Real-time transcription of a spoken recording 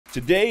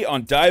Today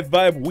on Dive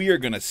Vibe, we are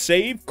gonna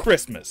save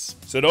Christmas,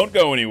 so don't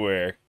go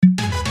anywhere.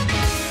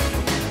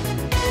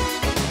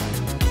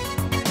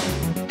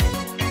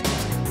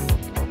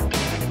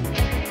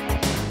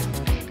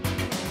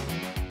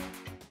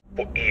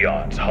 For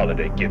eons,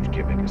 holiday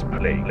gift-giving has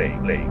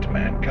plagued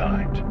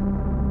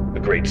mankind. The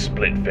great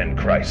split-fin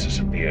crisis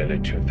of the early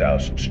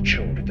 2000s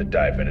chewed at the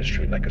dive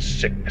industry like a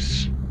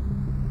sickness.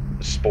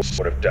 The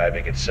sport of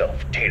diving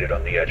itself teetered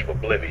on the edge of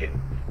oblivion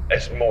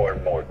as more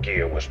and more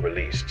gear was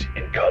released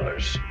in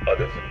colors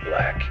other than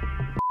black.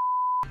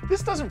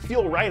 This doesn't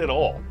feel right at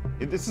all.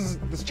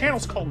 This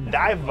channel's called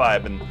Dive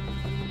Vibe, and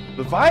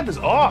the vibe is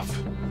off.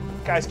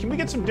 Guys, can we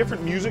get some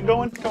different music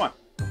going? Come on.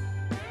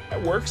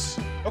 That works.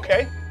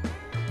 Okay.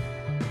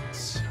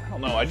 I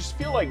don't know. I just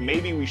feel like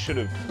maybe we should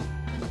have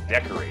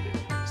decorated.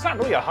 It's not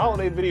really a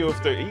holiday video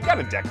if you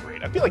gotta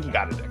decorate. I feel like you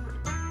gotta decorate.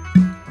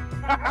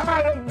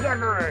 Let's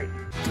decorate.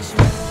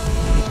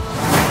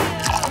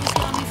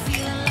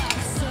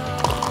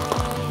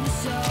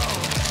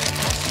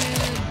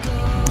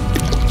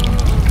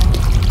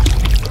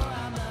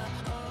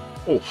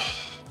 Oh.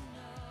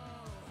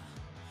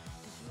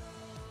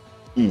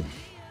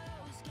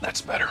 That's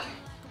better.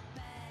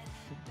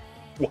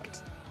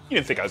 What? You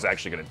didn't think I was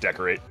actually gonna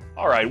decorate?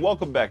 All right,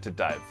 welcome back to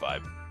Dive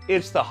Vibe.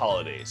 It's the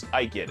holidays.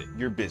 I get it.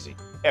 You're busy.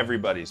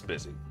 Everybody's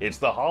busy. It's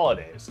the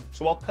holidays.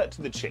 So I'll cut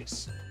to the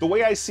chase. The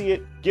way I see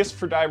it, gifts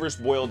for divers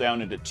boil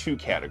down into two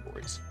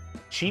categories: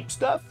 cheap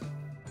stuff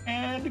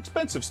and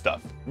expensive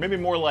stuff. Maybe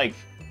more like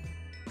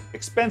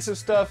expensive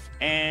stuff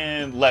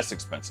and less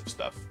expensive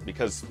stuff,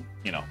 because,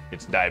 you know,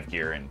 it's dive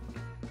gear and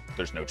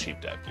there's no cheap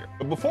dive gear.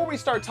 But before we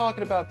start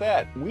talking about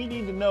that, we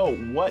need to know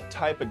what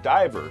type of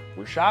diver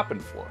we're shopping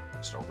for.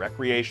 So a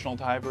recreational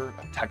diver,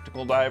 a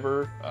technical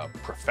diver, a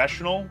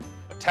professional,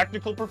 a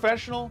technical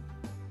professional.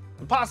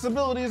 The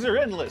possibilities are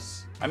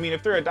endless. I mean,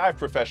 if they're a dive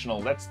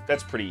professional,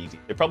 that's pretty easy.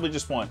 They probably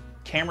just want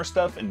camera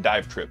stuff and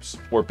dive trips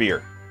or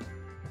beer.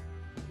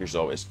 Beer's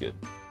always good.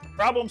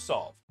 Problem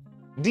solved.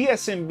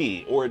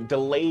 DSMB, or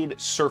Delayed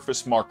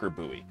Surface Marker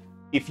Buoy.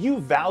 If you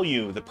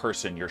value the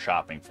person you're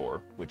shopping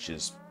for, which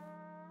is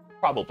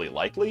probably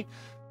likely,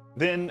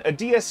 then a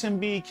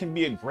DSMB can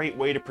be a great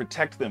way to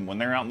protect them when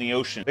they're out in the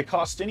ocean. They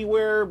cost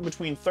anywhere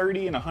between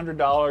 $30 and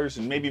 $100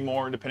 and maybe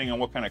more depending on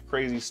what kind of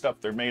crazy stuff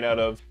they're made out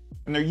of.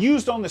 And they're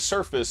used on the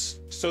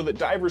surface so that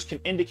divers can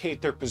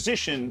indicate their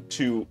position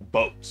to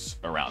boats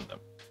around them.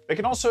 They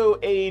can also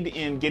aid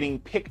in getting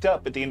picked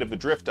up at the end of the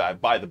drift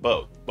dive by the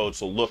boat. Boats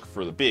will look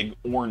for the big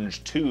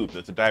orange tube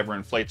that the diver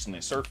inflates on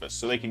the surface,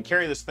 so they can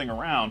carry this thing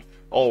around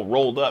all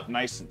rolled up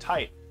nice and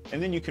tight.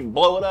 And then you can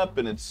blow it up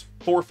and it's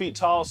 4 feet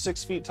tall,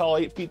 6 feet tall,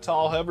 8 feet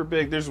tall, however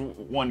big. There's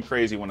one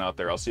crazy one out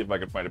there. I'll see if I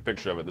can find a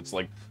picture of it that's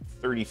like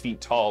 30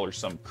 feet tall or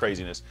some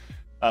craziness.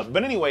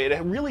 But anyway,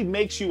 it really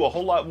makes you a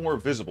whole lot more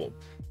visible.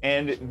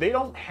 And they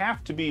don't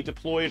have to be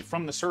deployed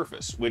from the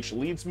surface, which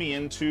leads me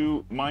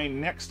into my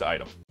next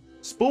item.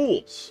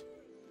 Spools.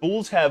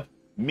 Spools have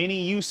many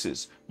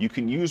uses. You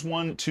can use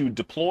one to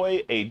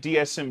deploy a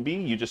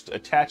DSMB. You just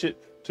attach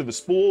it to the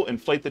spool,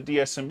 inflate the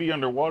DSMB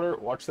underwater,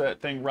 watch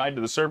that thing ride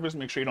to the surface,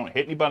 make sure you don't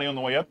hit anybody on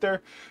the way up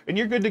there, and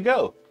you're good to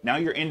go. Now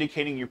you're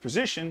indicating your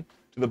position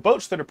to the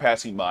boats that are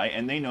passing by,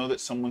 and they know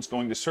that someone's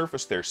going to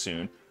surface there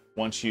soon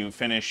once you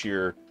finish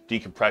your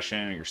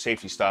decompression or your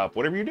safety stop,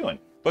 whatever you're doing.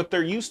 But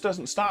their use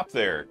doesn't stop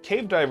there.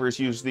 Cave divers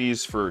use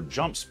these for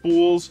jump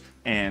spools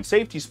and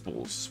safety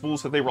spools,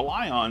 spools that they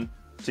rely on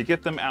to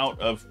get them out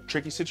of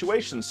tricky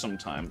situations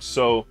sometimes.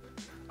 So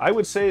I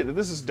would say that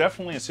this is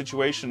definitely a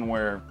situation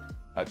where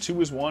 2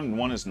 is 1 and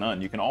 1 is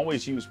none. You can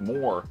always use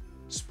more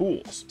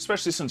spools,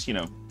 especially since, you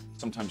know,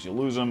 sometimes you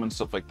lose them and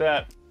stuff like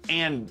that.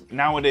 And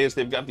nowadays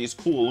they've got these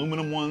cool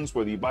aluminum ones,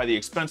 whether you buy the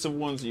expensive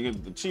ones, you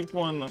get the cheap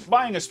one.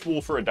 Buying a spool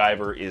for a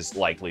diver is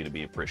likely to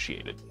be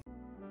appreciated.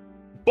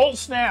 Bolt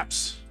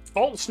snaps.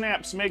 Bolt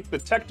snaps make the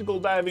technical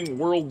diving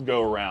world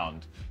go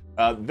round.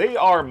 They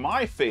are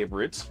my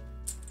favorite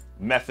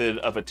method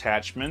of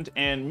attachment,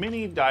 and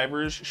many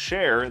divers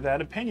share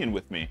that opinion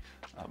with me.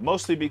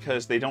 Mostly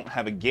because they don't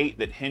have a gate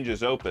that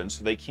hinges open,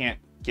 so they can't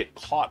get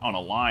caught on a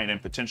line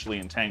and potentially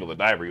entangle the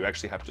diver. You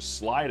actually have to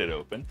slide it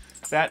open.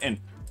 That, and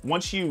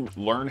once you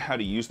learn how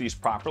to use these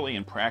properly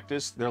in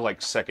practice, they're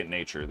like second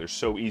nature. They're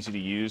so easy to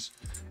use,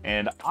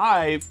 and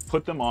I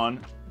put them on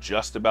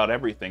just about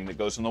everything that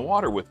goes in the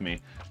water with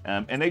me.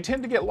 And they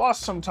tend to get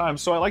lost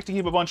sometimes, so I like to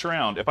keep a bunch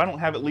around. If I don't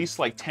have at least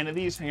like 10 of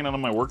these hanging out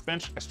on my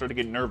workbench, I start to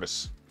get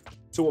nervous.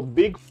 So a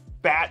big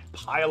fat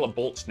pile of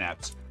bolt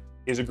snaps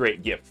is a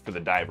great gift for the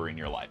diver in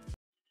your life.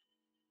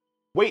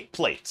 Weight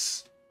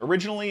plates.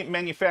 Originally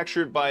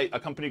manufactured by a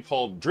company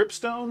called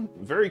Dripstone.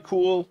 Very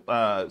cool,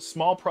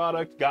 small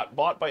product, got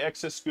bought by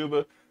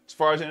Scuba. As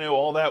far as I know,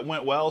 all that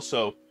went well,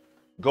 so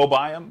go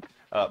buy them.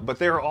 But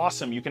they're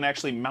awesome. You can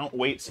actually mount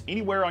weights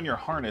anywhere on your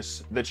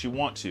harness that you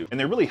want to. And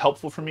they're really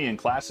helpful for me in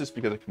classes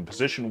because I can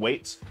position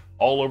weights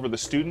all over the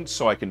students,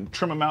 so I can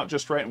trim them out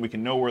just right and we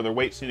can know where their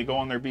weights need to go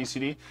on their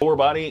BCD. Lower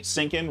body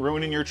sinking,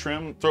 ruining your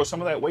trim, throw some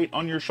of that weight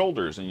on your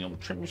shoulders and you'll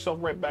trim yourself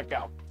right back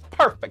out.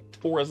 Perfect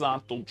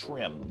horizontal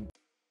trim.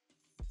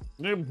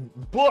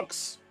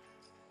 Books.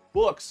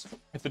 Books,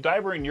 if the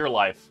diver in your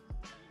life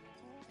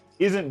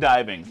isn't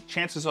diving,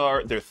 chances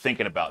are they're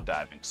thinking about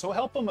diving. So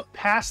help them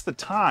pass the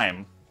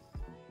time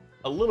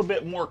a little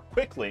bit more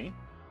quickly.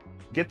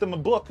 Get them a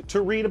book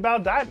to read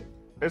about diving.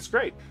 It's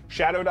great.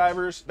 Shadow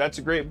Divers, that's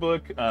a great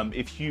book.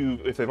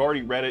 If they've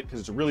already read it,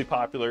 because it's really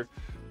popular.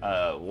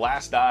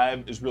 Last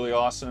Dive is really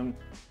awesome.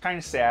 Kind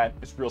of sad.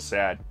 It's real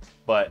sad,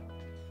 but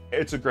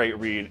it's a great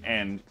read,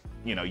 and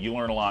you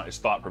learn a lot. It's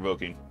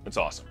thought-provoking. It's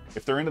awesome.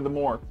 If they're into the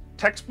more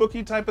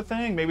textbooky type of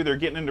thing, maybe they're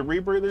getting into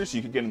rebreathers,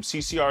 you could get them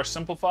CCR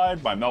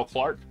Simplified by Mel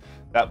Clark.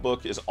 That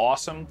book is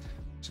awesome.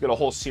 It's got a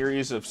whole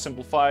series of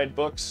simplified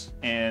books,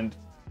 and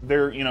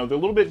they're a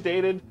little bit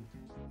dated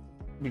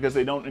because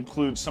they don't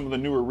include some of the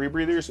newer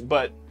rebreathers,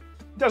 but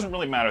it doesn't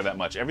really matter that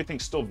much.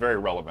 Everything's still very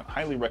relevant.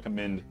 Highly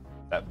recommend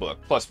that book.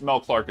 Plus, Mel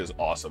Clark is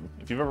awesome.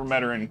 If you've ever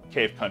met her in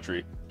cave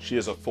country, she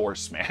is a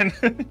force, man.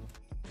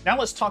 Now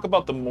let's talk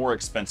about the more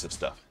expensive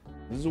stuff.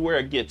 This is where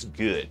it gets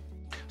good.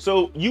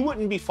 So you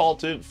wouldn't be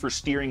faulted for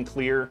steering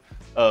clear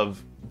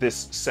of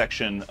this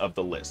section of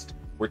the list.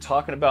 We're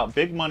talking about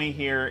big money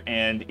here,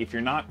 and if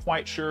you're not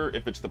quite sure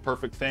if it's the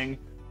perfect thing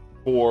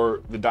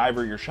for the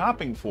diver you're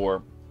shopping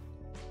for,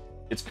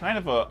 it's kind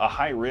of a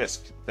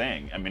high-risk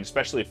thing. I mean,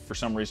 especially if for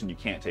some reason you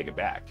can't take it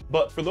back.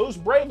 But for those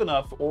brave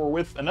enough or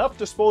with enough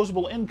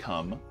disposable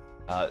income,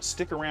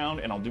 stick around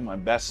and I'll do my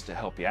best to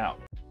help you out.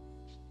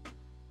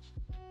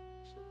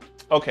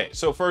 Okay,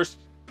 so first,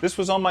 this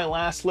was on my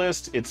last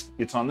list.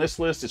 It's on this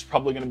list. It's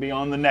probably going to be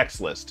on the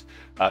next list.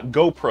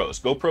 GoPros.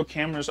 GoPro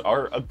cameras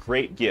are a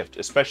great gift,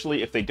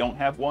 especially if they don't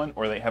have one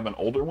or they have an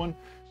older one.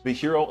 The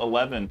Hero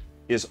 11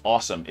 is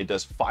awesome. It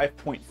does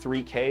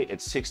 5.3K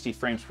at 60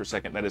 frames per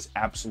second. That is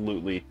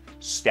absolutely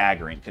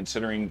staggering,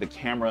 considering the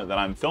camera that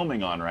I'm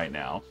filming on right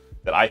now,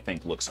 that I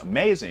think looks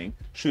amazing,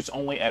 shoots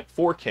only at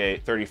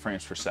 4K 30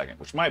 frames per second,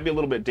 which might be a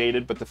little bit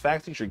dated, but the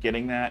fact that you're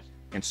getting that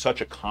in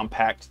such a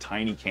compact,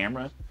 tiny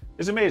camera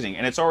is amazing,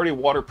 and it's already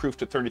waterproof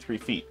to 33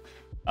 feet.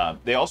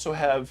 They also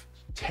have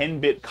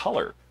 10-bit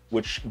color,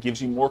 which gives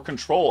you more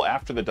control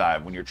after the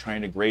dive when you're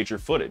trying to grade your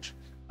footage,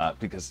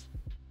 because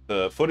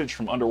the footage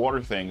from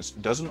underwater things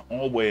doesn't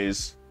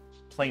always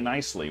play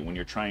nicely when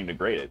you're trying to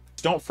grade it.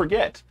 Don't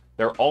forget,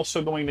 they're also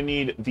going to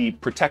need the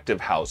protective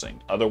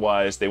housing.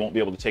 Otherwise, they won't be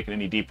able to take it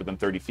any deeper than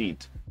 30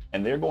 feet.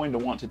 And they're going to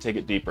want to take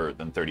it deeper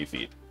than 30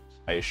 feet,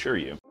 I assure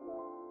you.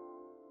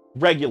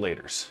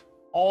 Regulators.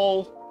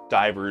 All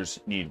divers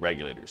need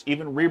regulators.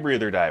 Even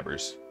rebreather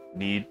divers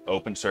need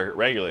open circuit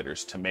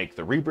regulators to make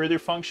the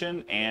rebreather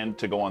function and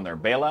to go on their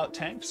bailout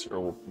tanks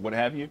or what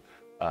have you.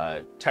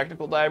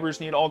 Technical divers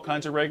need all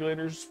kinds of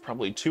regulators,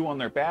 probably 2 on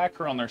their back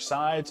or on their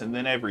sides, and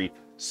then every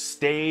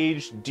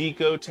stage,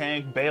 deco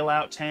tank,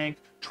 bailout tank,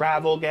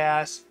 travel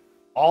gas,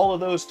 all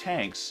of those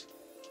tanks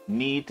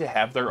need to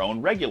have their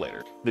own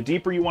regulator. The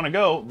deeper you want to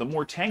go, the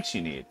more tanks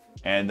you need,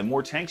 and the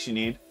more tanks you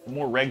need, the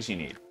more regs you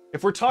need.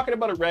 If we're talking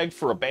about a reg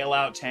for a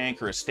bailout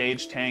tank or a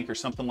stage tank or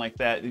something like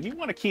that, you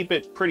want to keep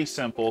it pretty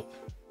simple.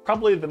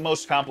 Probably the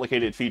most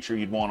complicated feature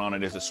you'd want on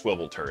it is a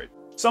swivel turret.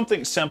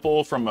 Something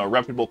simple from a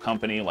reputable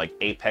company like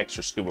Apex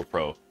or Scuba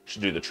Pro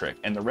should do the trick.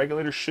 And the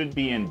regulator should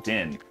be in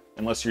DIN,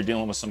 unless you're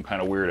dealing with some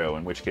kind of weirdo,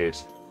 in which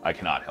case I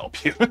cannot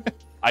help you.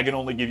 I can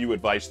only give you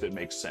advice that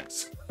makes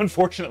sense,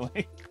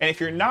 unfortunately. And if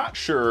you're not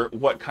sure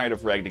what kind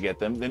of reg to get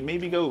them, then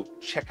maybe go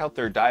check out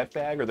their dive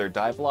bag or their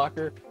dive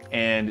locker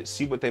and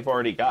see what they've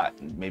already got,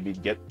 and maybe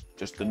get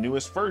just the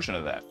newest version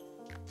of that.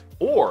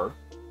 Or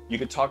you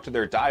could talk to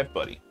their dive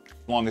buddy,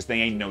 as long as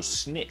they ain't no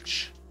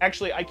snitch.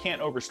 Actually, I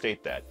can't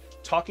overstate that.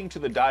 Talking to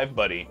the dive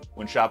buddy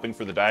when shopping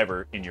for the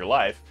diver in your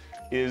life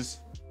is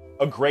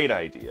a great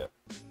idea.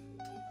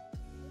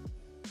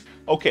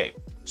 Okay,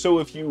 so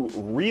if you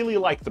really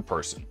like the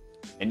person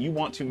and you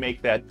want to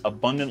make that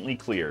abundantly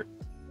clear,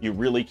 you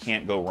really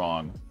can't go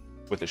wrong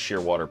with the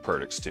Shearwater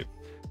Perdix 2.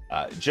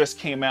 Just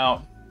came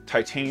out,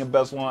 titanium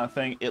bezel on that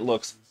thing. It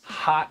looks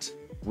hot,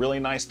 really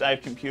nice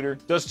dive computer.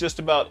 Does just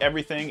about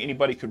everything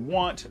anybody could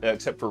want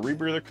except for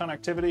rebreather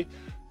connectivity.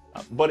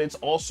 But it's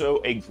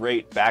also a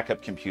great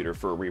backup computer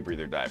for a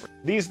rebreather diver.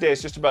 These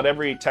days, just about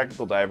every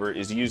technical diver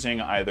is using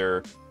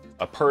either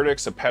a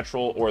Perdix, a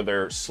Petrol, or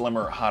their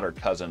slimmer, hotter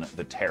cousin,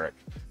 the Terric.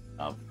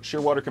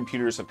 Shearwater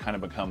computers have kind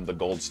of become the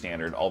gold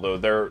standard, although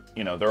there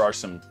are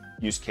some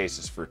use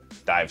cases for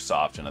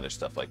DiveSoft and other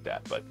stuff like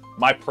that. But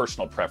my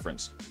personal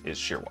preference is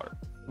Shearwater.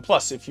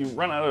 Plus, if you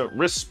run out of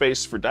wrist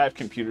space for dive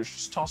computers,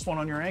 just toss one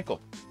on your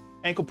ankle.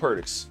 Ankle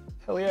Perdix.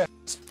 Hell yeah.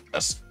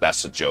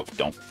 That's a joke.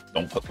 Don't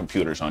put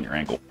computers on your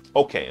ankle.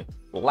 Okay,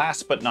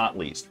 last but not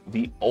least,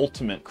 the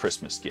ultimate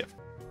Christmas gift.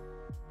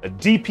 A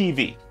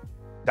DPV,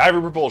 diver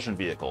propulsion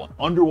vehicle, an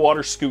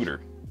underwater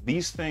scooter.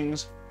 These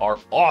things are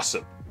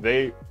awesome.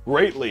 They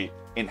greatly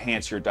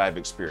enhance your dive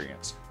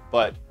experience.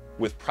 But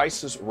with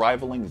prices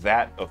rivaling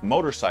that of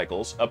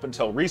motorcycles, up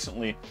until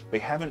recently, they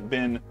haven't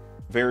been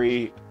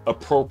very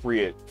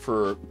appropriate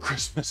for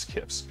Christmas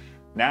gifts.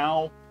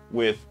 Now,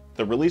 with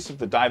the release of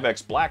the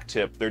DiveX Black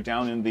Tip, they're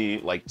down in the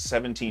like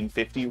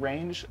 $1,750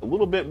 range, a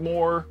little bit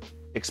more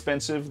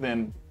expensive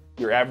than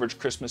your average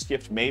Christmas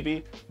gift,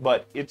 maybe,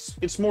 but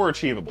it's more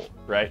achievable,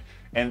 right?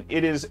 And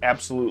it is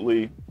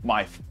absolutely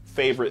my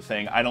favorite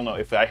thing. I don't know,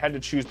 if I had to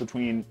choose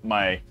between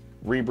my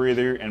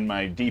rebreather and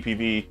my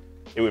DPV,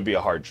 it would be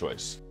a hard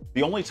choice.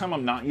 The only time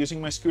I'm not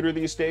using my scooter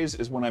these days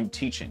is when I'm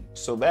teaching.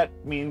 So that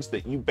means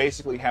that you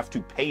basically have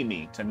to pay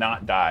me to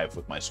not dive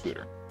with my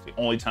scooter. It's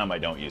the only time I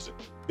don't use it.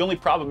 The only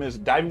problem is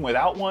diving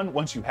without one,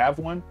 once you have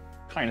one,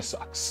 kind of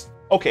sucks.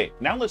 Okay,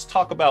 now let's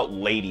talk about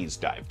ladies'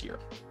 dive gear.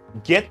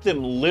 Get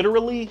them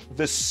literally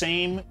the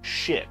same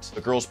shit.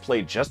 The girls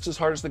play just as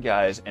hard as the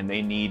guys, and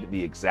they need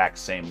the exact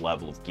same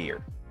level of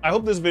gear. I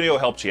hope this video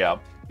helped you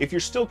out. If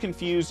you're still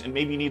confused and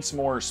maybe you need some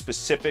more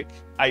specific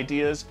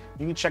ideas,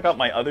 you can check out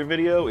my other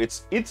video.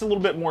 It's a little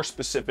bit more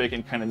specific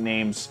and kind of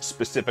names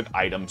specific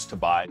items to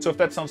buy. So if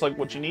that sounds like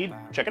what you need,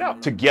 check it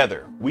out.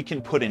 Together, we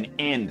can put an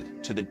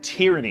end to the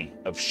tyranny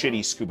of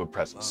shitty scuba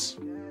presents.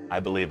 I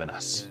believe in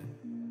us.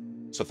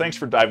 So thanks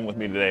for diving with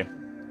me today,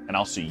 and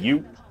I'll see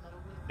you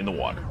in the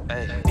water.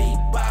 Beat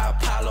by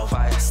Apollo,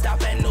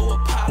 stop at New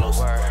Apollo's.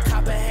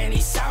 Cop a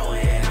Henny sour,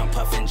 and I'm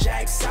puffing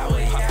Jack Sour.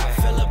 Yeah,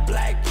 I feel a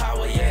black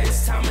power. Yeah,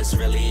 this time it's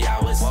really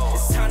ours.